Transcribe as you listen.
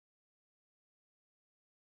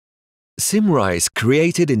Symrise,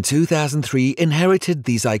 created in 2003, inherited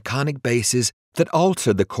these iconic bases that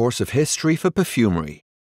altered the course of history for perfumery.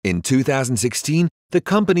 In 2016, the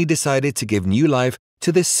company decided to give new life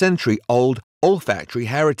to this century-old olfactory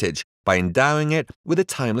heritage by endowing it with a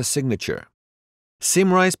timeless signature.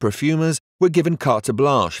 Symrise perfumers were given carte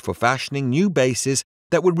blanche for fashioning new bases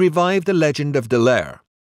that would revive the legend of Laire.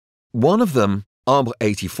 One of them, Ambre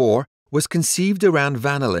 84, was conceived around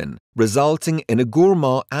vanillin, resulting in a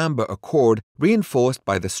gourmand amber accord reinforced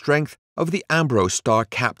by the strength of the Ambrose star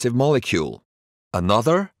captive molecule.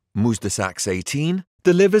 Another, Mousse de Saxe 18,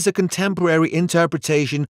 delivers a contemporary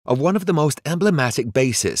interpretation of one of the most emblematic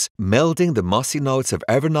bases, melding the mossy notes of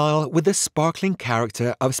Evernile with the sparkling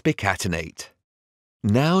character of spicatinate.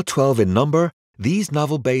 Now 12 in number, these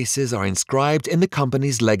novel bases are inscribed in the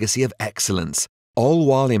company's legacy of excellence, all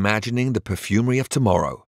while imagining the perfumery of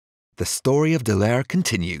tomorrow. The story of Laire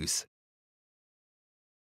continues.